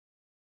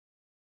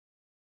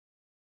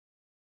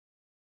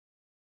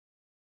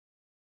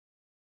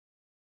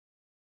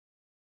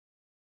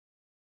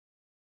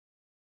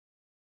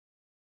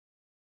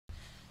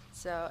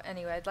So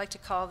anyway, I'd like to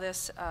call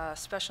this a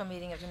special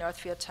meeting of the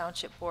Northfield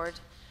Township Board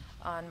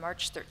on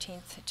March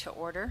 13th to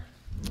order.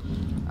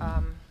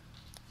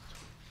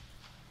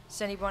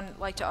 Does anyone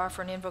like to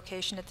offer an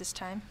invocation at this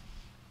time?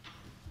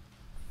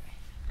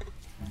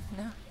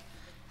 No?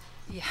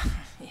 Yeah,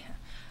 yeah.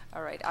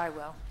 All right, I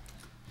will.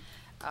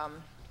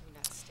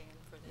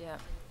 Yeah.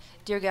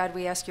 Dear God,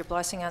 we ask your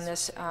blessing on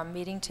this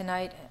meeting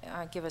tonight.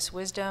 Give us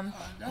wisdom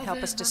and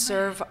help us to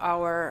serve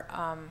our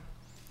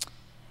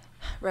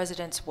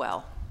residents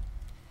well.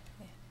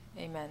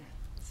 Amen.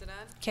 Is it on?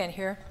 Can't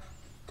hear?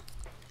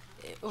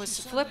 It was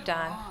flipped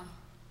on.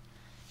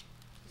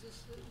 Is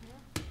this it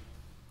here?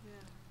 Yeah.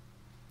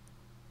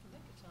 I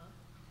think it's on.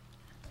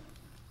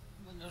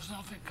 When there's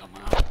nothing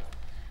coming up.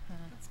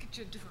 Let's get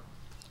you a different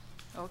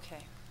one.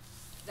 Okay.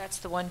 That's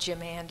the one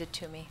Jim handed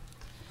to me.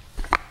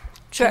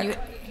 Check.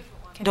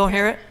 Don't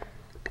hear it?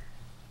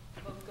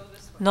 Well, go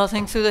this way.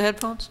 Nothing through the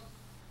headphones?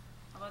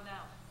 How about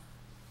now?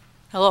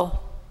 Hello?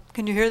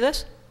 Can you hear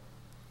this?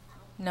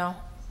 No?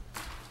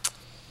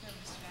 Here,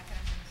 Mr. Mack,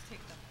 I'm going to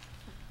take them.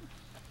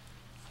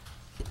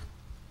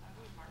 I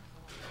would mark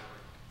the one.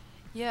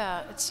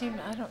 Yeah, it seemed,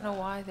 I don't know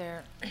why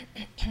they're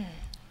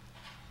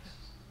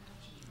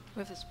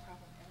with this problem.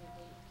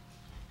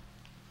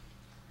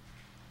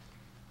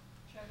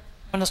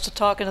 Want us to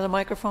talk into the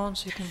microphone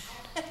so you can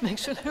make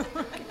sure they're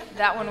working?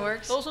 That one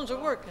works? Those ones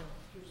are working.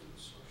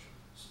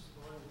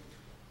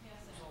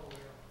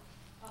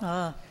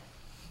 Ah.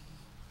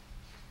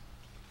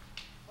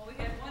 Well, we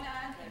have one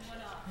on and one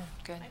off.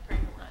 Good.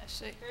 I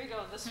see. There you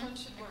go. This one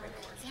should work.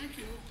 Thank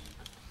you.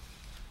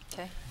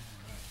 Okay.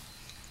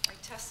 I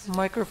tested.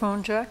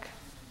 Microphone check.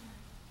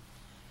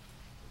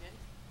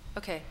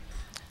 Okay.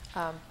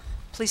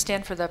 Please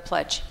stand for the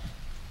pledge.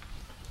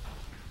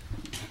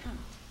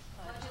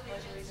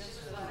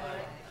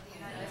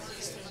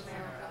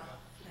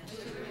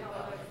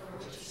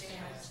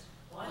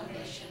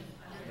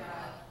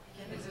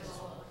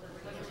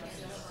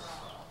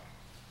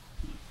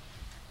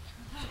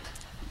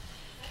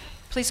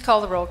 Please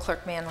call the roll,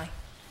 Clerk Manley.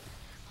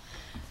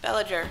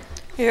 Bellinger.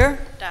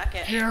 Here.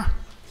 Dockett. Here.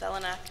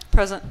 Zelenak.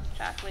 Present.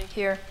 Shockley.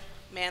 Here.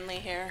 Manley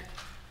here.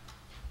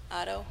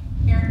 Otto.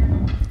 Here.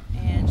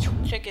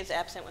 And Chick is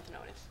absent with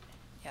notice.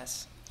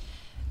 Yes.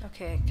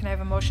 Okay. Can I have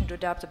a motion to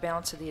adopt the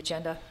balance of the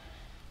agenda?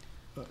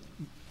 Madam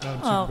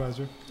Oh.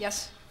 Supervisor,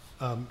 Yes?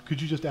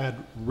 could you just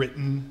add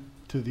written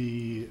to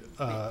the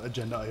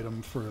agenda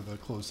item for the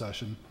closed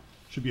session?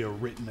 Should be a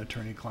written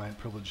attorney-client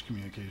privilege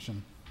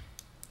communication.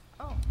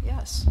 Oh,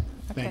 yes.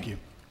 Okay. Thank you.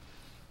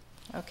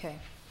 Okay.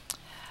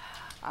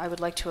 I would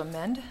like to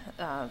amend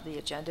the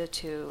agenda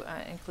to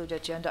include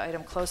agenda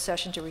item closed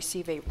session to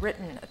receive a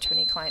written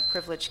attorney-client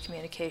privilege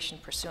communication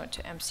pursuant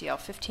to MCL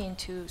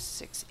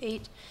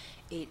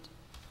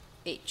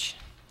 15268H.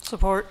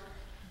 Support.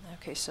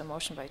 Okay, so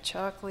motion by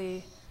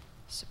Chalkley,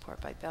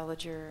 support by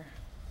Bellinger.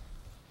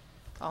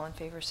 All in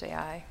favor, say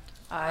aye.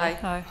 Aye.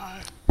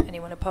 Aye.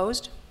 Anyone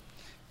opposed?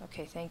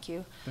 Okay, thank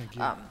you. Thank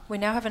you. We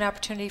now have an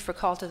opportunity for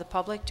call to the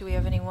public. Do we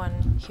have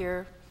anyone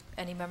here,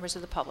 any members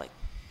of the public?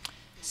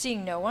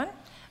 Seeing no one,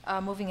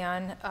 moving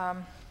on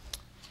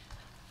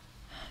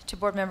to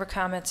board member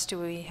comments. Do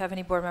we have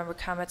any board member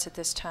comments at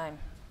this time?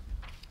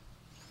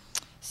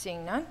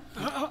 Seeing none?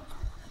 Oh,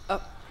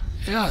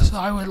 Yes,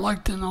 I would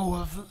like to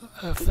know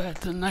if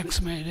at the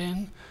next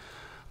meeting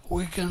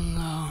we can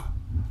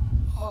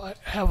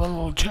have a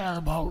little chat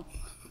about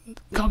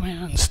coming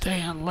and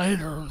staying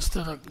later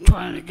instead of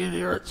trying to get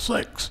here at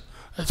 6.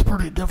 It's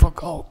pretty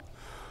difficult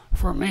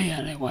for me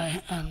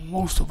anyway, and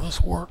most of us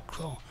work,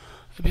 so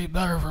it'd be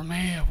better for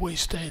me if we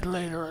stayed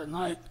later at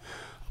night.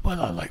 But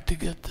I'd like to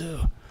get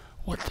to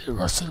what the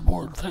rest of the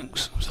board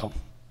thinks, so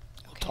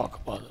we'll talk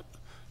about it,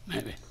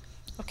 maybe.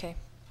 okay,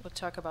 we'll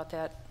talk about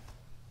that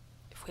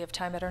if we have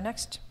time at our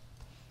next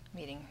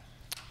meeting.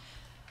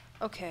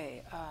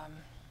 Okay,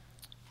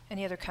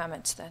 any other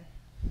comments then?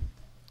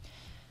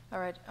 All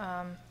right,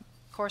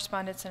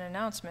 correspondence and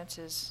announcements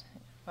is,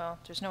 well,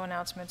 there's no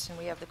announcements and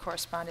we have the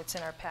correspondence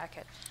in our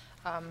packet.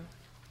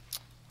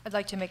 I'd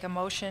like to make a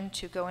motion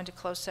to go into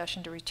closed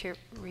session to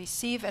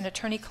receive an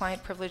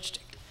attorney-client privileged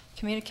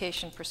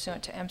communication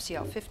pursuant to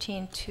MCL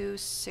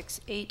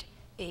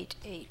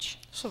 15268H.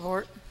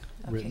 Support.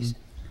 Okay, Written.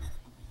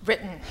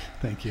 Written.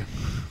 Thank you.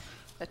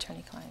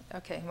 Attorney-client.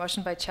 Okay,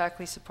 motion by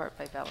Chalkley, support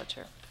by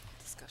Bellinger.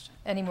 Discussion.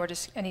 Any more,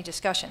 any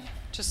discussion?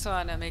 Just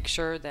want to make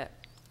sure that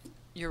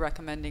you're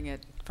recommending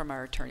it from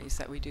our attorneys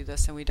that we do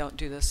this and we don't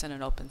do this in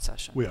an open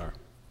session. We are.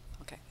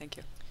 Okay, thank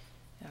you.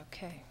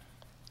 Okay.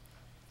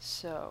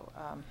 So,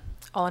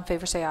 all in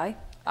favor say aye.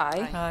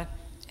 Aye. Aye.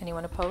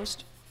 Anyone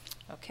opposed?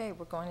 Okay,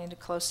 we're going into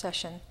closed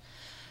session.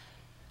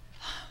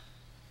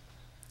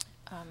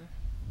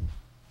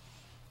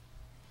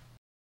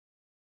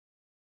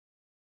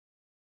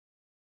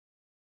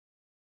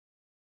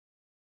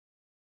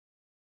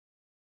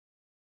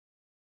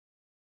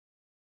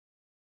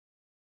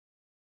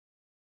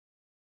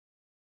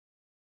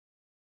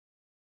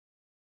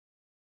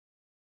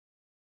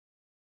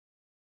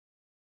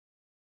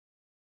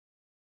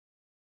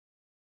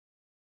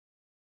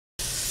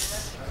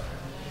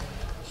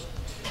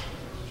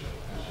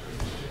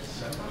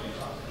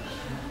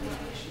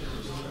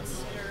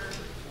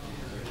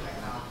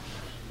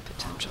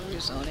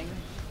 rezoning.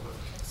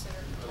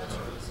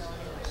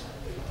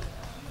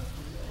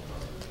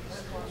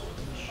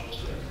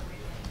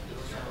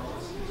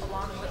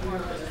 Along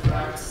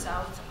Whitmore,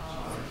 south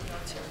of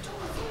North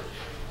Territory.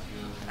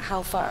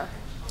 How far?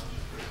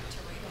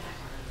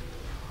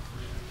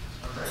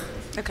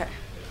 Okay.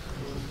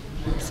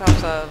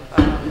 South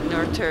of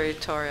North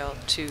Territorial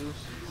to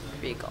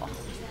Regal.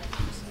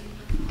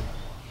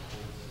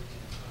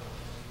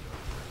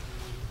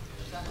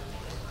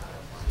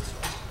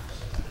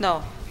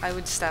 No, I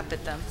would stop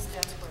at them.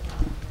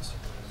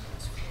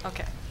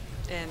 Okay.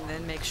 And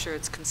then make sure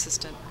it's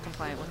consistent,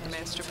 compliant with the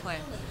master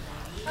plan.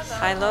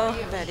 Hello,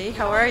 Betty.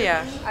 How are you?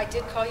 I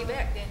did call you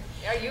back then.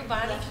 Are you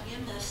Bonnie?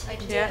 I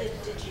did. Yeah. I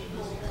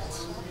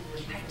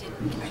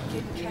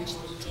didn't catch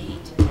the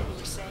date that you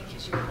were saying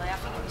because you were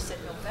laughing and you said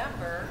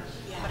November,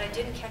 but I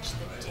didn't catch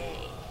the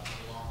day.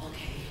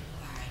 Okay,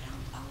 all right,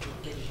 I'll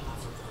get it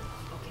off of them.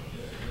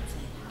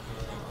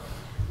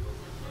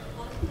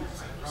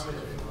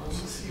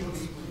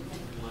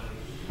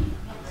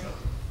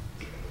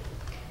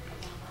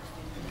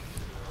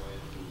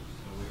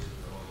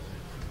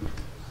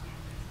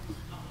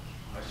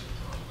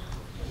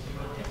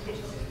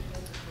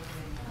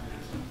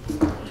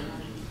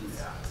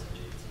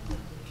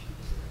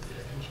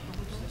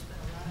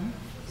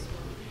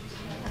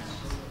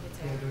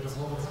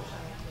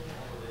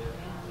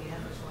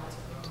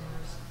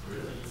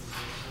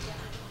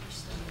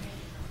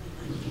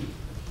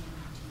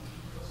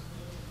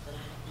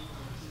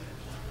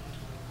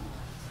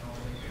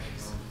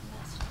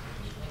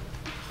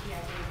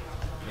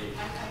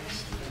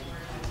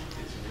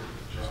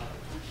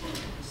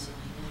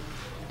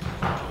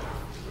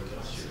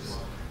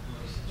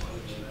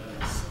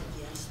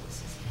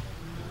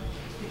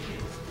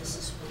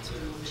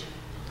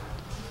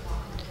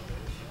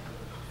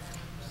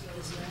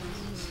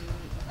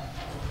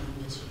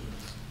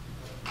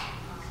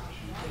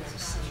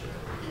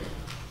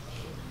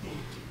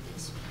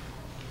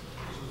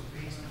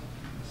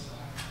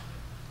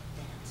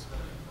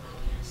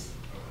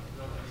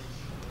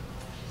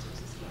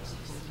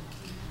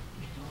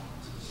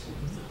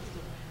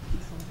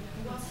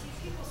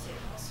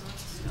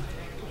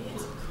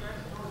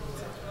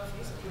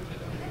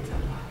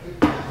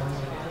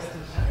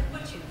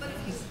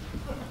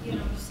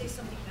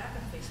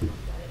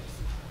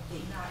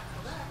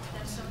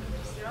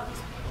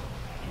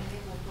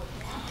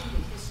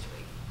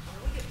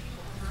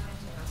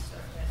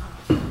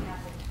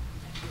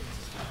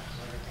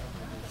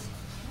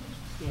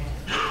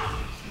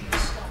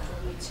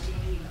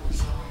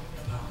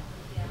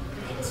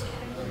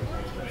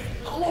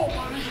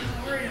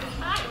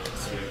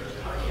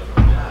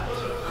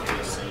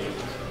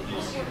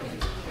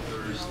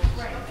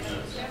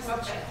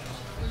 Okay.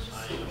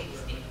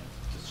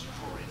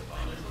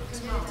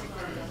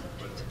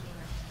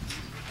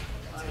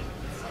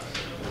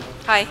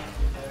 Hi.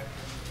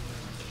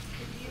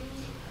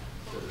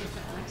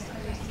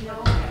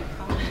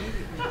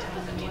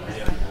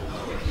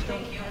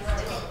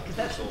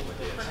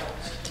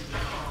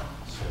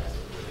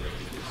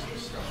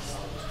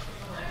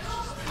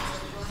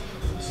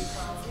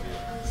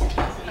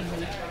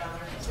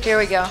 Here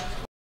we go.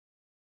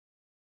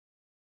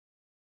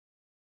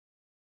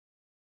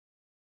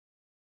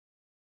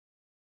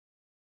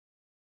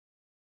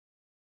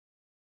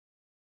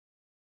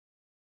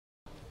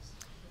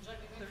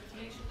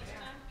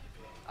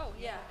 Oh,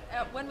 yeah.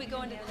 When we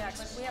go into the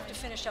next, we have to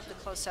finish up the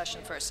closed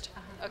session first.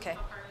 Okay.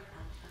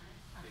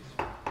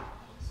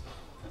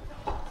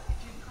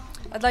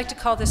 I'd like to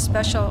call this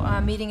special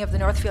meeting of the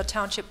Northfield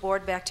Township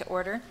Board back to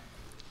order.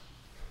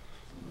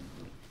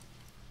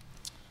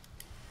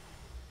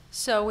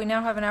 So we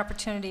now have an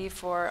opportunity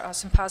for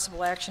some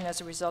possible action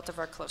as a result of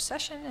our closed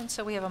session, and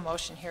so we have a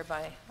motion here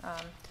by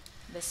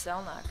Ms.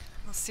 Zelnok.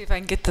 Let's see if I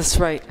can get this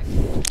right.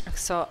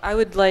 So I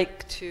would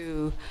like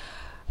to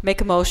make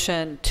a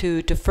motion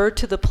to defer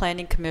to the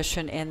Planning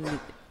Commission and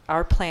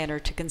our planner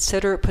to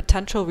consider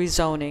potential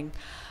rezoning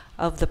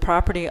of the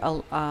property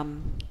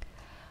along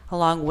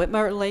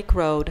Whitmore Lake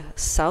Road,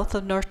 south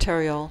of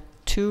Northfield,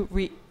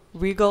 to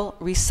Regal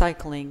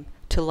Recycling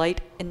to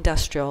light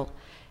industrial,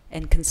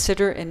 and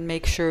consider and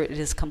make sure it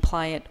is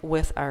compliant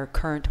with our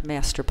current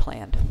master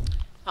plan.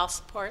 I'll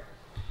support.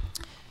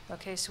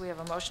 Okay, so we have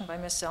a motion by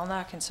Ms.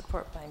 Zelnok and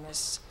support by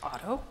Ms.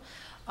 Otto.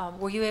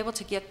 Were you able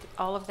to get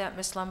all of that,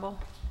 Ms. Lumble?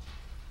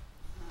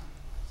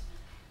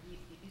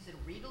 Is it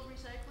Regal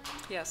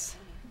Recycling? Yes.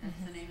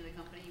 That's the name of the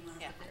company you want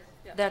to put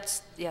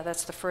there?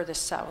 That's the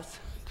furthest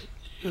south.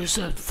 You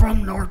said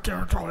from North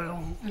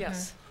Territorial?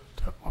 Yes.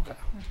 Okay.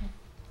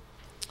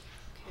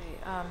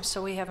 Okay,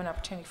 so we have an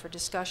opportunity for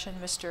discussion.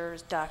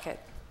 Mr. Dockett.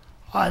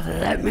 Either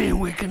that mean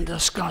we can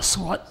discuss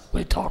what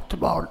we talked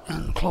about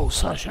in closed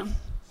session?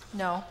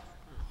 No,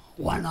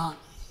 Why not?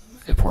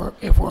 If we're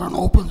in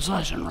open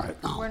session right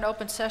we're now. in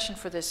open session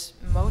for this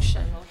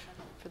motion.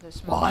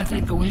 Well, I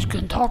think we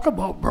can talk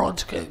about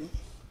Broadscape.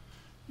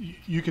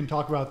 You can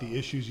talk about the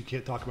issues, you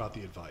can't talk about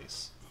the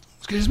advice.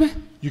 Excuse me?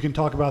 You can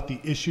talk about the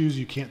issues,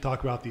 you can't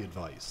talk about the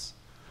advice.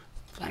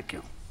 Thank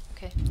you.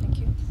 Okay, thank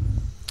you.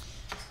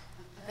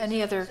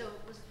 Any other, So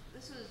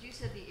this was, you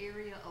said the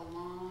area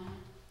along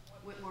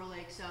Whitmore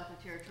Lake south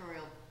of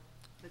Territorial,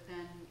 but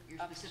then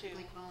you're Up to.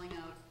 specifically calling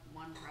out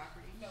one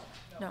property?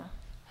 no.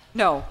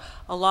 No,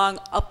 along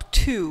up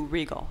to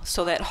Regal.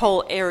 So that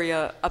whole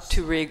area up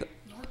to Regal,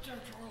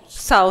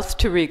 south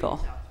to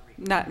Regal,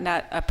 not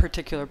a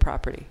particular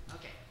property.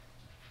 Okay.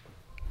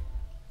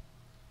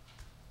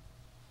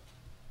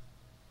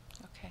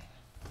 Okay.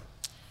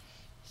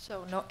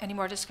 So no, any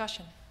more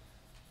discussion?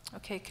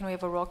 Okay, can we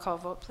have a roll call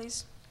vote,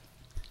 please?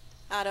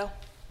 Otto?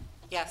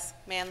 Yes.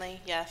 Manley?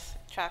 Yes.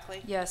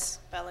 Chockley? Yes.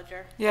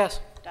 Bellinger? Yes.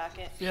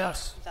 Docket?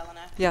 Yes.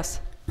 Zelenak? Yes.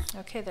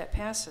 Okay, that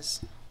passes.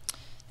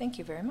 Thank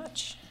you very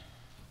much.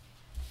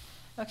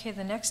 Okay,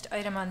 the next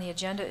item on the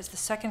agenda is the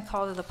second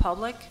call to the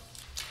public.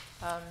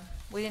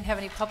 We didn't have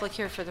any public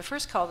here for the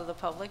first call to the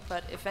public,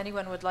 but if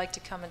anyone would like to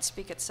come and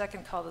speak at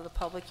second call to the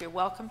public, you're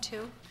welcome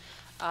to.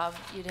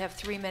 You'd have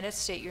 3 minutes,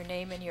 state your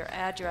name and your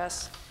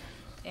address,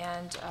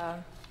 and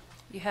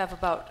you have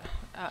about,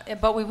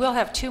 but we will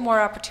have 2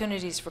 more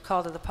opportunities for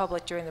call to the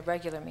public during the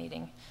regular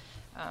meeting.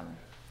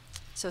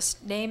 So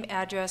name,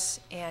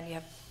 address, and you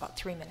have about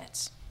 3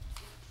 minutes.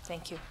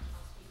 Thank you.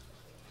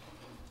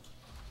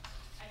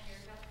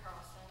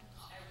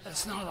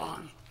 It's not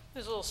on.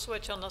 There's a little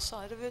switch on the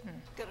side of it.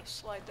 Got to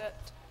slide that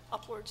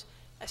upwards.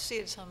 I see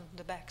it's on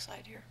the back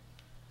side here.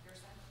 Your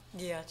side?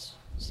 Yes.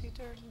 See it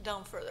there?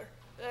 Down further.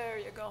 There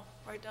you go.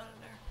 Right down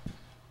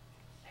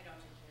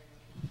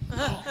in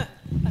there.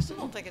 I still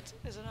don't think it's,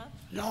 is it on?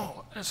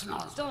 No, it's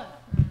not. Still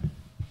on.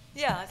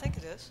 Yeah, I think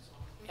it is.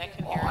 I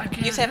can Oh, hear I it. can't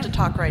You just have to hear.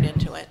 talk right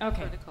into it.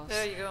 Okay.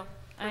 There you go.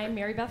 I'm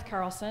Mary Beth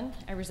Carlson.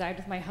 I reside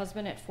with my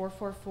husband at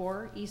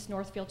 444 East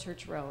Northfield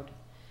Church Road.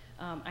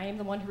 I am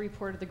the one who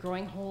reported the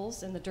growing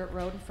holes in the dirt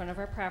road in front of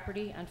our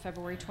property on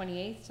February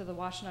 28th to the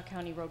Washtenaw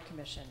County Road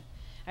Commission.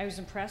 I was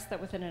impressed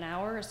that within an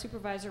hour, a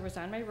supervisor was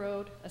on my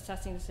road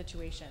assessing the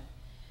situation.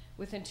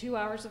 Within 2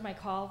 hours of my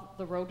call,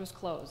 the road was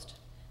closed.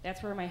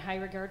 That's where my high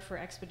regard for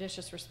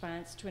expeditious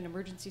response to an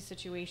emergency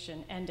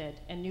situation ended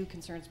and new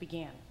concerns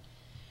began.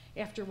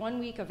 After 1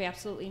 week of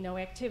absolutely no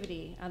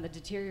activity on the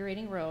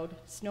deteriorating road,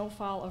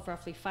 snowfall of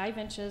roughly 5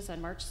 inches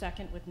on March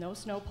 2nd with no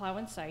snowplow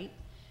in sight,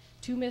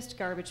 2 missed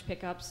garbage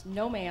pickups,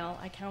 no mail,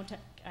 I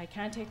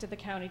contacted the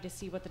county to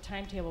see what the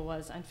timetable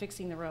was on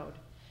fixing the road.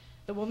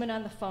 The woman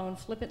on the phone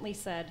flippantly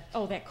said,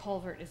 "Oh, that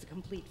culvert is a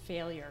complete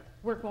failure.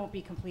 Work won't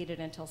be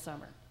completed until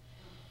summer."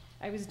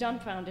 I was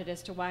dumbfounded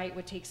as to why it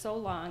would take so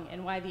long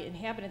and why the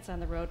inhabitants on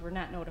the road were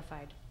not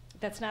notified.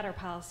 That's not our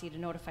policy to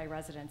notify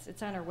residents.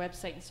 It's on our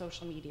website and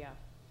social media.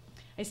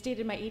 I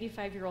stated my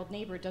 85-year-old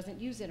neighbor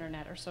doesn't use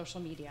internet or social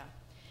media.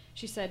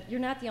 She said, "You're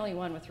not the only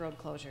one with road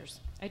closures."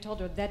 I told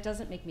her that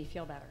doesn't make me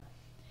feel better.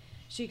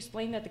 She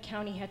explained that the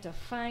county had to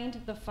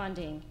find the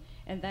funding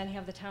and then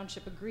have the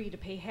township agree to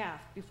pay half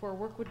before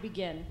work would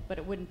begin, but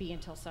it wouldn't be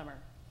until summer.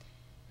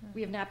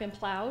 We have not been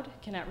plowed,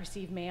 cannot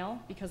receive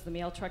mail because the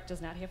mail truck does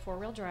not have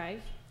 4-wheel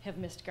drive, have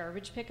missed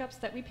garbage pickups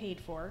that we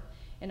paid for,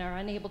 and are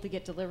unable to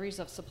get deliveries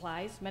of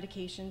supplies,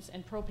 medications,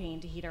 and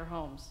propane to heat our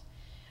homes.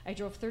 I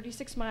drove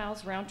 36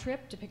 miles round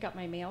trip to pick up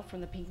my mail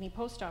from the Pinckney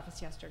post office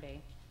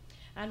yesterday.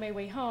 On my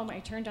way home, I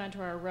turned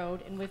onto our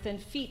road and within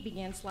feet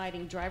began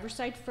sliding driver's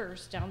side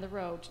first down the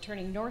road,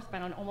 turning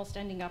northbound, almost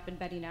ending up in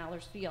Betty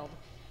Noller's field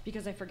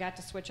because I forgot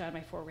to switch on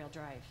my 4-wheel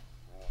drive.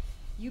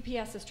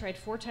 UPS has tried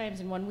 4 times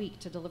in 1 week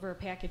to deliver a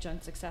package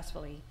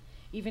unsuccessfully.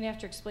 Even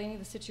after explaining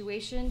the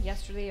situation,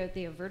 yesterday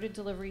they averted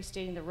delivery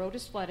stating the road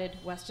is flooded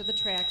west of the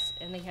tracks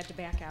and they had to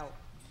back out.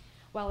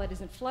 While it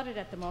isn't flooded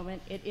at the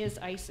moment, it is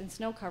ice and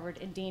snow covered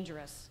and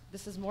dangerous.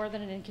 This is more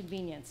than an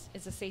inconvenience,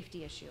 it's a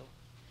safety issue.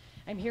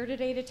 I'm here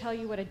today to tell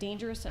you what a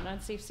dangerous and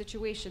unsafe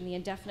situation the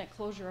indefinite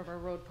closure of our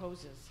road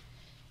poses.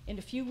 In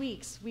a few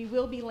weeks, we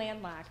will be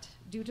landlocked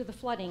due to the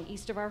flooding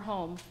east of our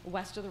home,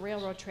 west of the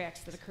railroad tracks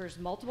that occurs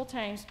multiple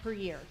times per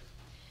year.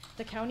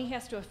 The county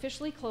has to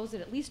officially close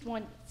it at least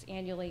once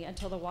annually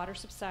until the water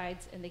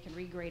subsides and they can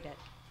regrade it.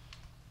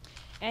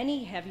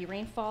 Any heavy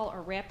rainfall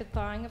or rapid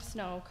thawing of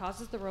snow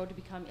causes the road to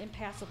become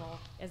impassable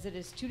as it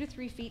is 2 to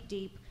 3 feet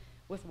deep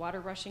with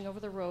water rushing over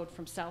the road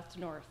from south to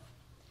north.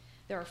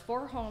 There are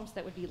 4 homes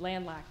that would be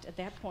landlocked at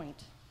that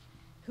point.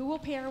 Who will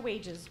pay our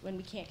wages when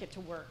we can't get to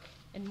work?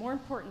 And more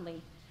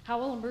importantly, how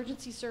will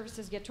emergency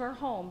services get to our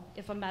home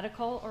if a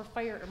medical or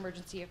fire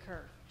emergency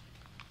occur?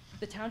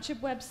 The township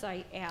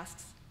website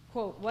asks,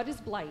 quote, "What is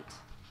blight?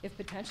 If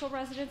potential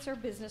residents or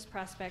business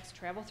prospects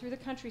travel through the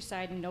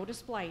countryside and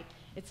notice blight,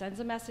 it sends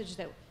a message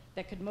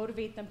that could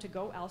motivate them to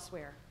go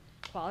elsewhere.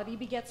 Quality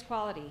begets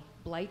quality.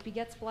 Blight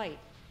begets blight.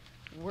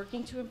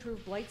 Working to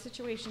improve blight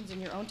situations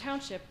in your own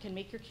township can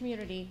make your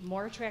community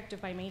more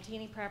attractive by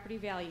maintaining property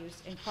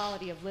values and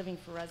quality of living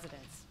for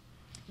residents."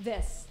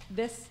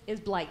 This is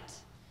blight.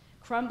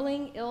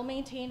 Crumbling,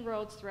 ill-maintained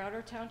roads throughout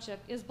our township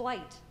is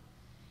blight.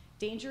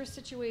 Dangerous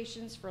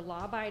situations for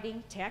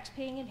law-abiding,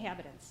 tax-paying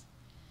inhabitants.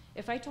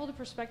 If I told a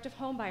prospective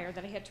homebuyer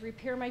that I had to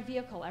repair my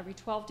vehicle every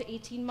 12 to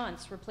 18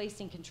 months,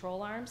 replacing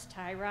control arms,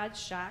 tie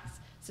rods, shocks,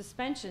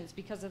 suspensions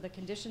because of the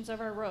conditions of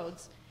our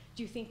roads,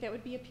 do you think that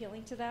would be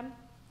appealing to them?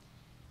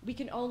 We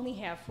can only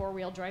have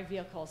four-wheel drive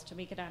vehicles to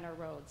make it on our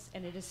roads,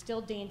 and it is still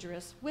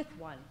dangerous with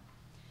one.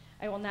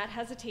 I will not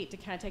hesitate to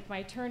contact my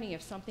attorney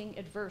if something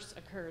adverse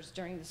occurs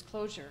during this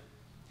closure.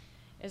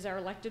 As our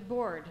elected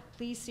board,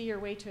 please see your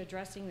way to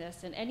addressing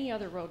this and any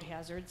other road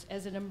hazards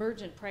as an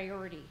emergent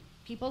priority.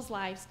 People's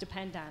lives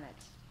depend on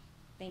it.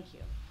 Thank you.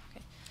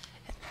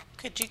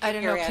 Could you I give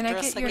don't your know, can I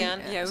address get your-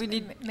 again? Yeah, we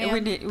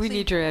Ma'am,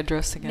 need your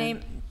address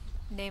again.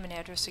 Name and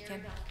address Mary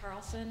again. Beth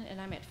Carlson,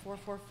 and I'm at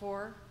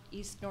 444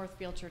 East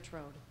Northfield Church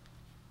Road.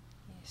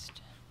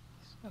 East.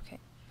 Okay.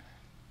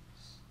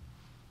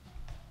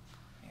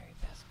 Mary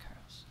Beth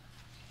Carlson.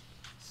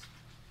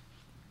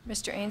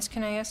 Mr. Ains,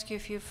 can I ask you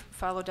if you've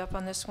followed up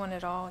on this one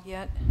at all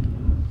yet?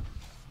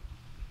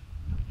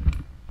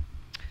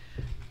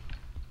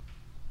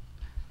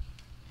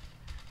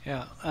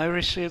 Yeah, I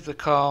received the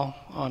call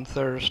on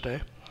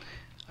Thursday.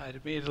 I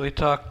immediately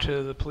talked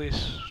to the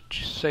police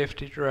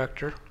safety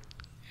director,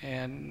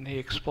 and he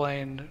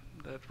explained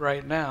that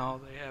right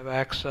now they have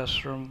access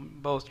from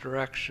both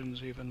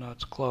directions even though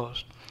it's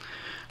closed.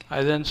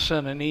 I then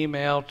sent an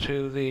email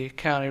to the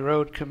County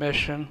Road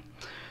Commission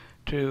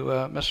to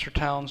Mr.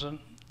 Townsend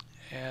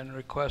and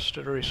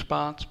requested a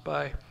response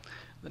by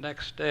the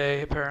next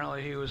day.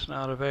 Apparently he was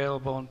not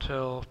available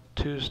until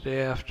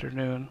Tuesday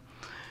afternoon.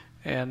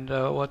 And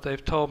what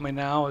they've told me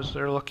now is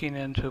they're looking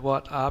into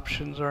what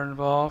options are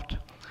involved,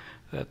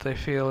 that they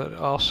feel it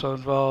also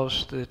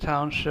involves the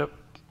township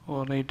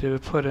will need to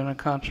put in a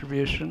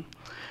contribution,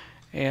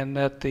 and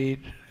that the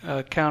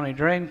County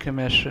Drain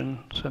Commission,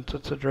 since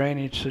it's a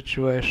drainage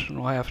situation,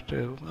 will have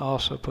to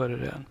also put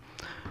it in.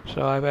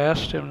 So I've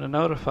asked him to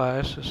notify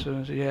us as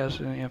soon as he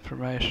has any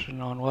information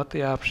on what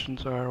the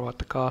options are, what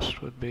the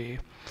cost would be,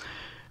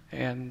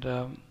 and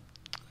I'm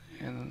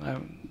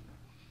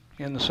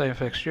in the same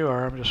fix you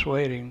are. I'm just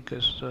waiting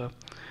because,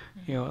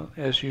 you know,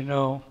 as you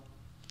know,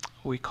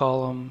 we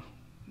call them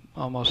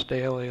almost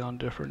daily on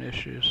different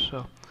issues.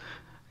 So,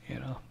 you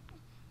know,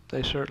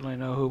 they certainly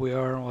know who we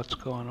are and what's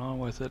going on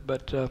with it.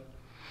 But,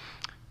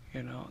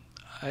 you know,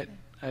 I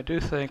do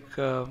think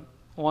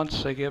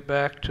once they get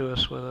back to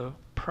us with a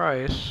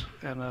price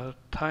and a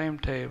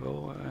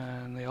timetable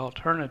and the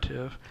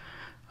alternative,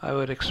 I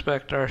would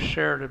expect our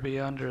share to be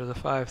under the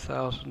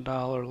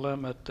 $5,000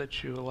 limit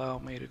that you allow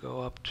me to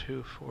go up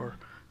to for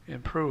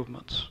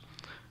improvements.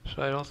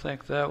 So I don't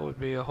think that would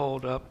be a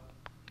holdup.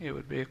 It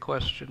would be a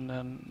question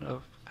then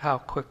of how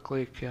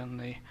quickly can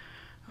the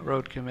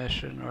Road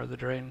Commission or the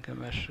Drain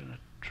Commission,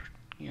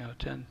 you know,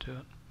 attend to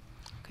it.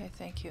 Okay,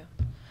 thank you.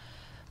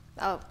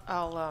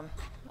 I'll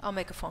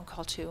make a phone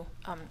call too.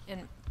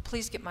 And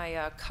please get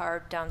my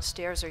card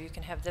downstairs, or you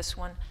can have this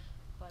one.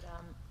 But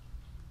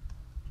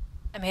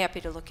I'm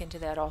happy to look into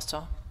that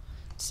also,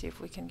 see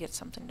if we can get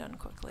something done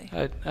quickly.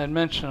 I'd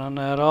mention on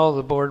that, all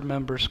the board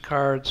members'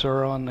 cards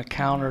are on the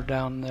counter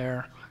down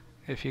there.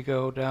 If you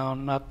go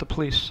down, not the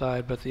police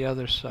side, but the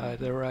other side,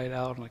 they're right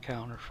out on the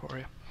counter for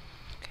you.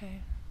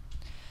 Okay.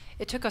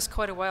 It took us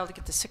quite a while to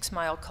get the 6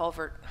 Mile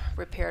culvert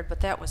repaired,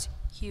 but that was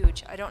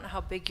huge. I don't know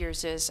how big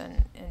yours is,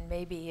 and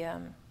maybe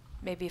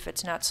if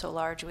it's not so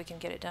large, we can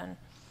get it done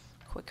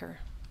quicker.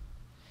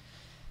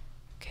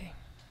 Okay,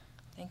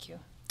 thank you.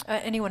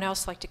 Anyone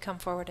else like to come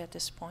forward at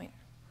this point?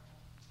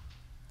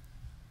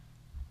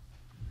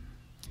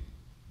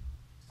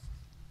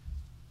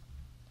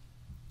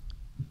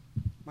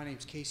 My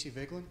name's Casey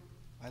Viglin.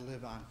 I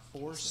live on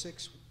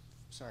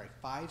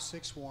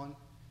 561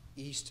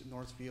 East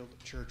Northfield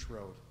Church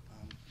Road.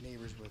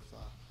 Neighbors with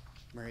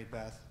Mary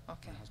Beth and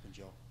her husband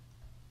Joe.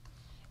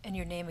 And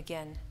your name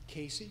again?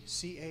 Casey,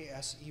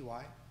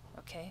 C-A-S-E-Y.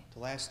 Okay. The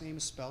last name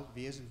is spelled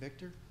V as in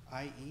Victor,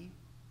 I-E-G-E-L-A-H-N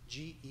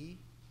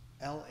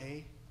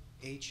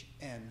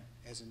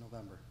as in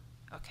November.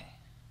 Okay.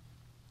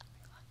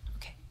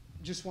 Okay.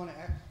 Just want to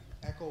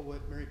echo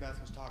what Mary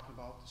Beth was talking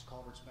about. This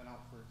culvert's been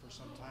out for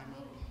some time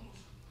now.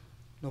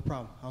 No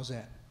problem. How's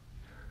that?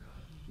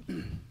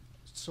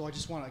 So I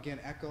just want to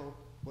again echo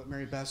what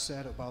Mary Beth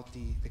said about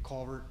the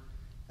culvert.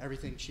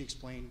 Everything she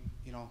explained,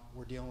 you know,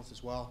 we're dealing with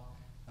as well.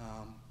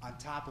 On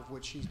top of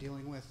what she's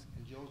dealing with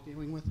and Joe's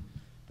dealing with,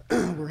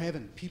 we're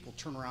having people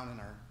turn around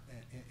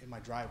in my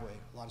driveway.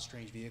 A lot of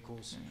strange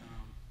vehicles.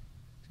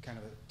 Kind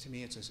of to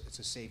me, it's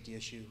a safety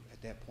issue at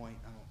that point.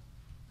 I don't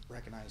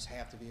recognize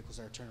half the vehicles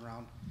that are turning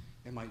around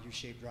in my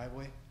U-shaped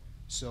driveway.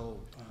 So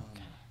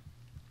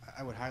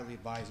I would highly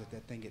advise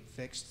that thing get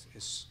fixed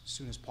as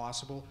soon as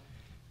possible.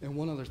 And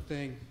one other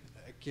thing,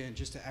 again,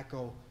 just to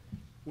echo,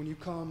 when you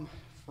come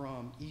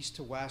from east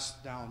to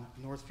west down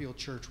Northfield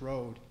Church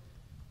Road,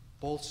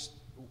 both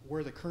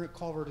where the current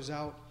culvert is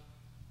out,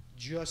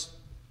 just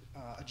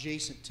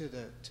adjacent to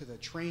the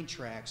train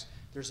tracks,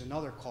 there's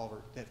another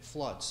culvert that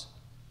floods.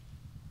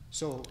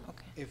 So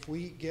if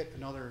we get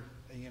another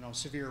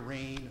severe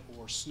rain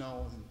or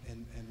snow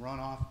and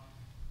runoff,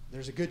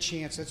 there's a good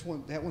chance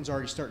that one's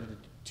already starting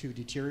to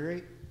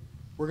deteriorate.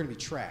 We're going to be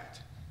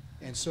trapped.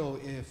 And so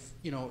if,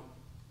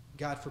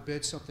 God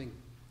forbid something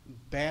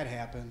bad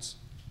happens,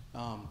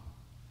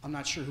 I'm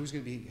not sure who's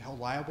going to be held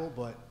liable,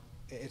 but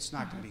it's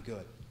not going to be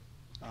good.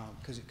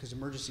 Because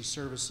emergency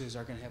services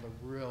are going to have a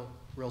real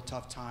real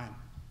tough time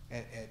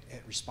at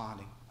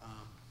responding.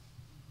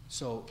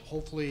 So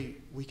hopefully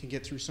we can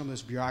get through some of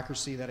this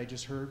bureaucracy that I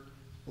just heard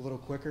a little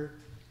quicker.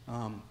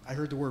 I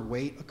heard the word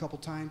wait a couple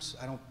times.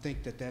 I don't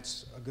think that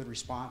that's a good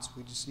response.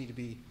 We just need to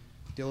be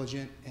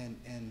diligent,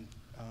 and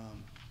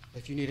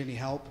if you need any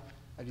help,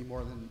 I'd be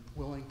more than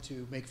willing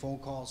to make phone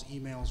calls,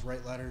 emails,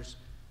 write letters.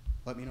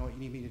 Let me know what you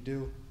need me to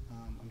do.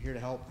 I'm here to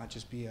help, not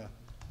just be a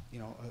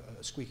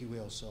squeaky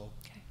wheel. So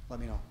let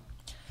me know.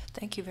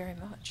 Thank you very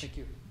much. Thank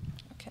you.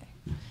 Okay.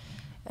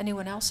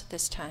 Anyone else at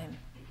this time?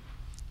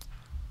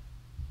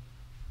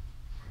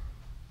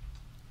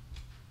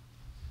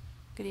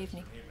 Good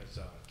evening. My name is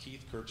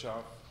Keith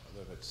Kirchhoff. I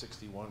live at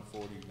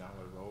 6140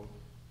 Nowler Road.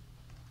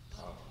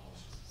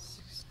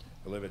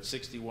 I live at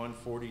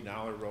 6140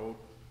 Nowler Road.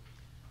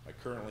 I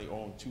currently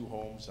own 2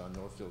 homes on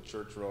Northfield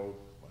Church Road.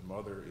 My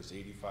mother is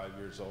 85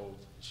 years old,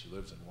 and she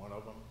lives in one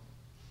of them.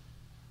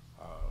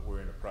 We're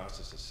in the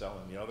process of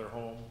selling the other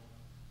home.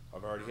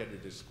 I've already had to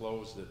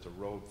disclose that the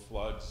road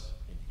floods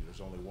and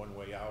there's only one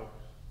way out.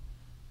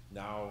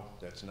 Now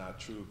that's not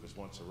true, because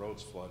once the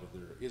road's flooded,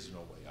 there is no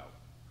way out.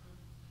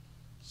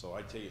 So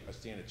I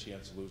stand a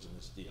chance of losing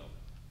this deal.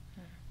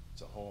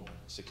 It's a home on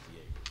 60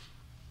 acres.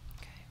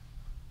 Okay.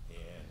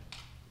 And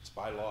it's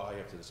by law, I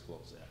have to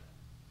disclose that.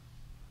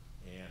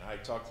 And I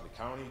talked to the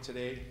county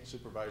today,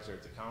 supervisor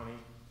at the county,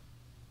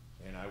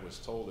 and I was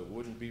told it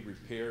wouldn't be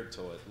repaired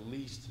till at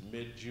least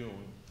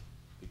mid-June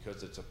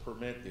because it's a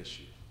permit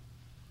issue.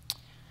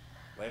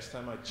 Last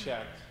time I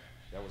checked,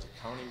 that was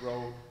a county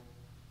road,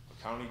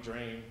 a county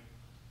drain.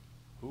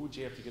 Who would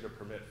you have to get a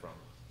permit from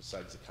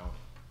besides the county?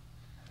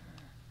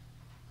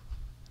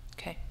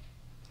 Okay.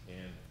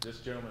 And this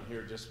gentleman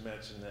here just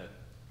mentioned that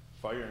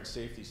fire and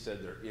safety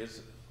said there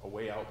is a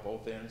way out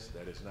both ends.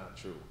 That is not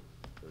true.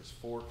 There's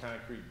 4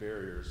 concrete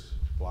barriers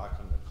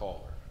blocking the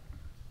culvert.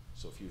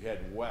 So if you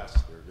head west,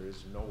 there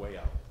is no way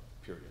out,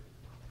 period.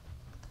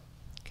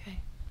 Okay.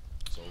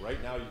 So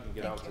right now you can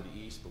get out to the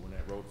east, but when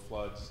that road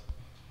floods,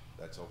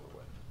 that's over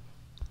with.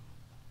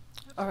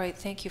 All right,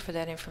 thank you for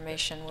that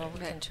information. We'll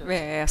look into it. May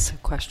I ask a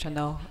question,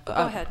 though? Go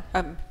ahead.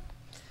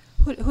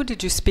 Who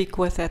did you speak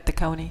with at the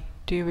county?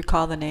 Do you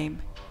recall the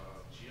name?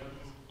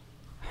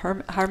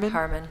 Harmon?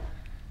 Harmon.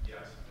 Yes.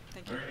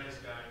 Thank you. Very nice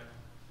guy.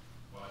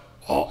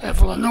 Well,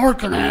 if Lenore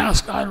can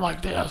ask, I'd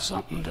like to ask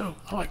something too.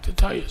 I'd like to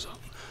tell you something.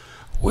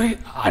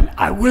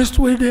 I wished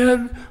we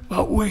did,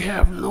 but we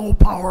have no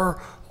power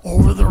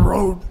over the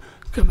road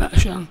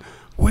commission.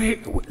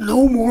 We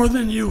no more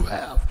than you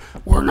have.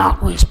 We're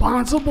not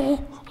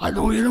responsible. I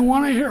know you don't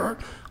want to hear it.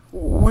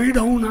 We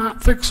do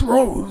not fix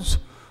roads.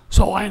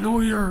 So I know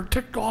you're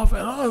ticked off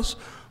at us,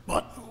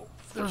 but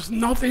there's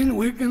nothing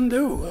we can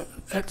do.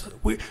 I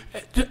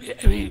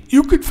mean,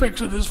 you could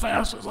fix it as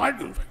fast as I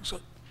can fix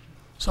it.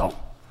 So,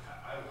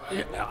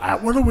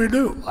 what do we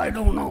do? I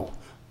don't know,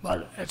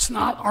 but it's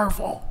not our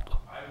fault.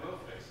 I will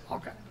fix it.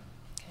 Okay.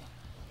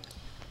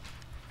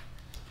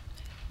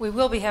 We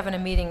will be having a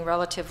meeting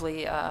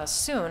relatively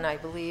soon, I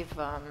believe,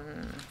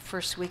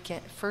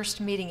 first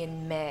meeting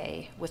in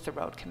May with the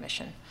Road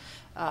Commission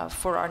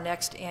for our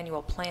next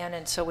annual plan,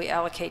 and so we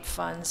allocate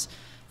funds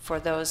for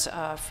those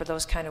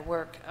kind of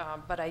work.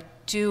 But I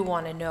do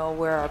want to know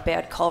where our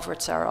bad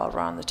culverts are all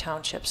around the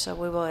township, so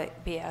we will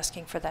be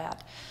asking for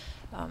that.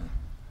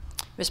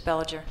 Ms.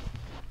 Bellinger.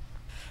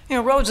 You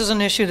know, roads is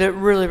an issue that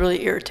really,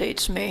 really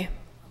irritates me.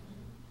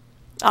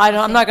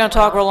 I'm not going to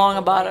talk real long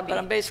about it, but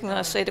I'm basically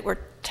going to say that we're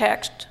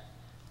taxed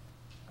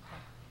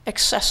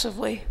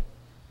excessively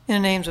in the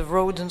names of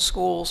roads and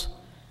schools.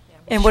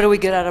 And what do we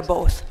get out of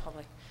both?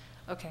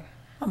 Okay.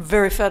 I'm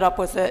very fed up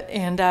with it,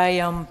 and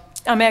I'm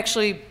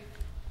actually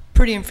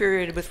pretty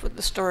infuriated with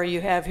the story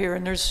you have here.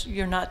 And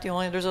you're not the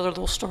only. There's other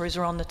little stories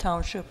around the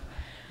township,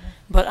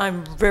 but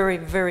I'm very,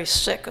 very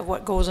sick of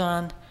what goes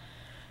on.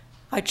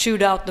 I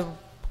chewed out the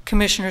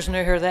commissioners when they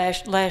were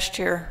here last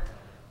year.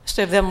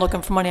 Instead of them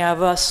looking for money out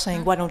of us,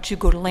 saying, why don't you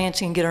go to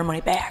Lansing and get our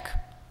money back?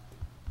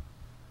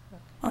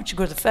 Why don't you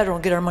go to the federal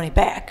and get our money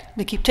back?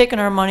 They keep taking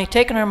our money,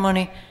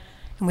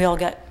 and we all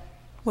got,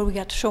 what do we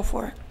got to show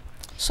for it?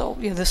 So,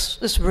 yeah,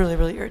 this really,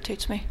 really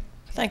irritates me.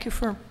 Thank you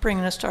for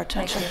bringing this to our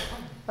attention.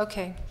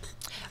 Okay.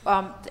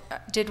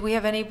 Did we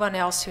have anyone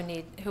else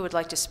who would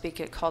like to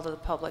speak at Call to the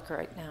Public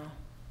right now?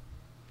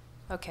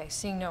 Okay,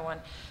 seeing no one.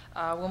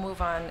 We'll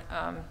move on.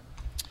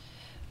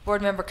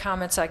 Board member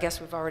comments, I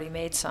guess we've already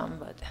made some,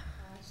 but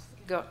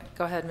go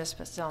ahead, Ms.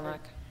 Zelnick.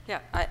 Yeah,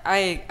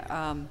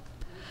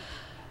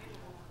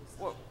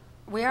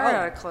 We are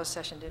out of closed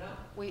session, didn't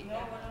we?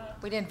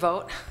 We didn't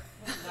vote?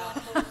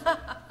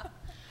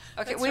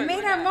 Okay, we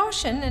made our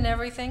motion and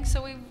everything,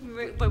 so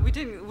but we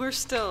didn't, we're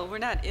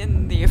not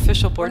in the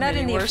official board meeting.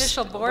 We're not in the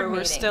official board meeting.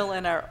 We're still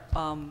in our,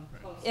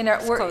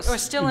 we're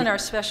still in our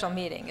special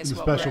meeting is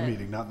what we're in. Special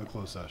meeting, not in the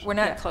closed session. We're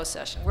not in closed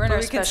session. We're in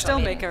our special meeting. We can still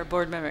make our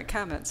board member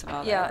comments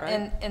about that, right?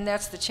 Yeah, and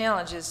that's the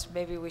challenge, is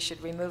maybe we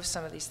should remove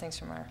some of these things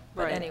from our,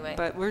 but anyway.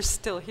 But we're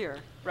still here.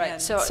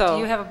 Right, so do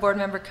you have a board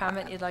member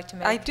comment you'd like to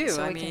make? I do.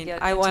 So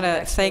I want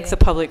to thank the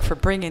public for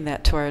bringing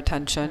that to our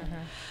attention.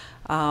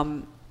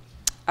 Mm-hmm.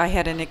 I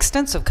had an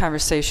extensive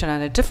conversation on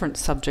a different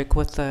subject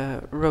with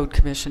the road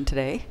commission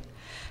today,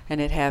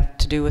 and it had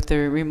to do with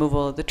the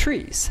removal of the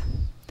trees.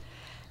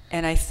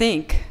 And I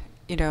think,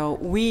 you know,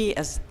 we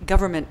as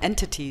government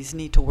entities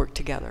need to work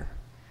together.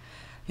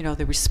 You know,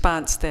 the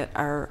response that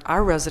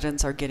our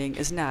residents are getting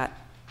is not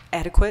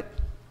adequate,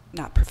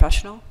 not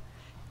professional,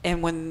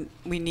 and when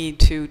we need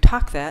to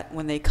talk that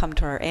when they come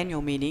to our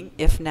annual meeting,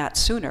 if not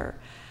sooner,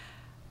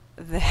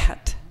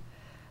 that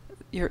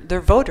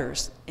they're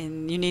voters,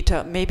 and you need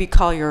to maybe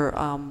call your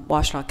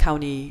Washtenaw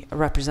County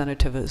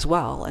representative as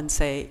well and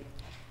say,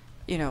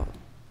 you know,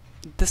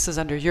 this is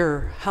under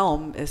your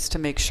helm, is to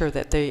make sure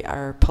that they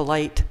are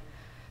polite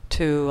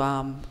to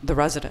the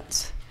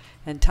residents,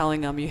 and telling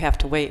them you have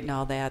to wait and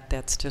all that,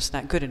 that's just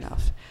not good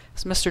enough.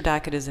 As Mr.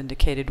 Dockett has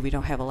indicated, we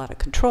don't have a lot of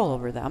control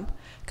over them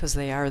because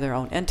they are their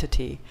own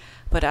entity.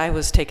 But I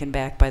was taken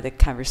back by the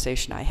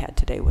conversation I had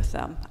today with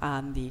them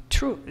on the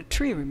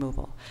tree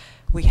removal.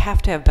 We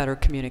have to have better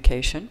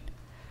communication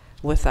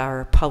with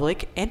our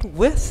public and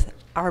with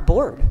our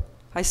board.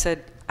 I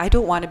said, I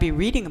don't want to be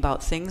reading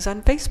about things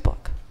on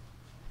Facebook.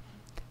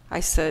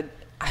 I said,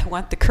 I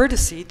want the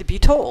courtesy to be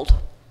told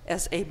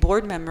as a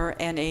board member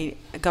and a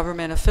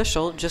government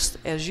official, just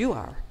as you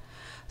are.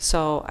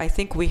 So I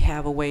think we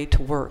have a way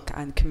to work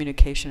on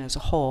communication as a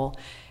whole,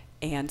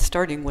 and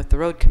starting with the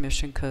road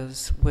commission,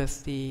 because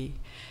with the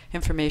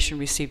information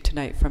received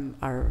tonight from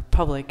our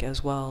public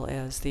as well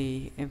as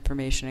the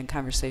information and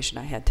conversation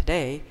I had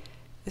today,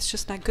 it's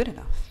just not good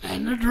enough.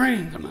 And the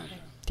drain commission.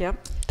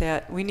 Yep,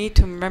 that we need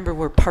to remember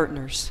we're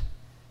partners,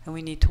 and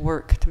we need to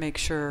work to make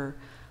sure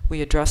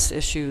we address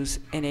issues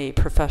in a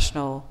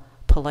professional,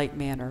 polite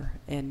manner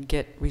and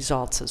get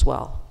results as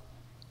well.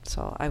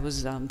 So I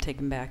was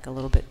taken back a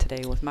little bit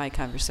today with my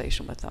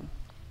conversation with them.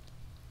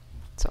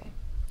 So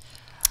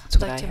that's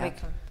what I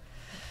have.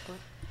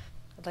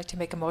 I'd like to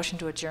make a motion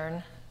to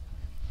adjourn.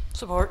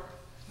 Support.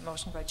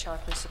 Motion by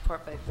Chalkley,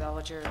 support by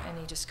Bellinger.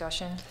 Any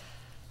discussion?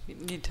 You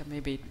need to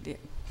maybe, go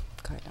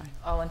ahead.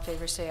 All in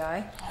favor say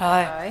aye.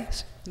 Aye.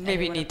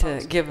 Maybe Anyone need to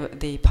opposed? give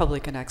the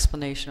public an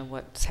explanation of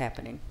what's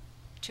happening.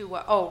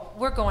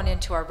 We're going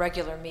into our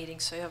regular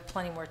meeting, so you have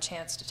plenty more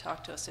chance to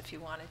talk to us if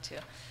you wanted to.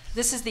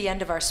 This is the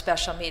end of our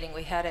special meeting.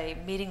 We had a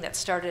meeting that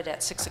started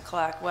at 6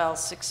 o'clock, well,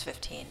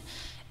 6:15.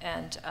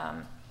 And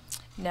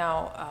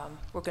now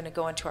we're going to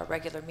go into our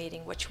regular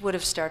meeting, which would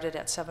have started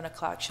at 7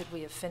 o'clock should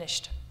we have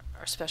finished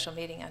our special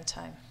meeting on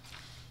time.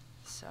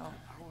 So,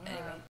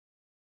 anyway.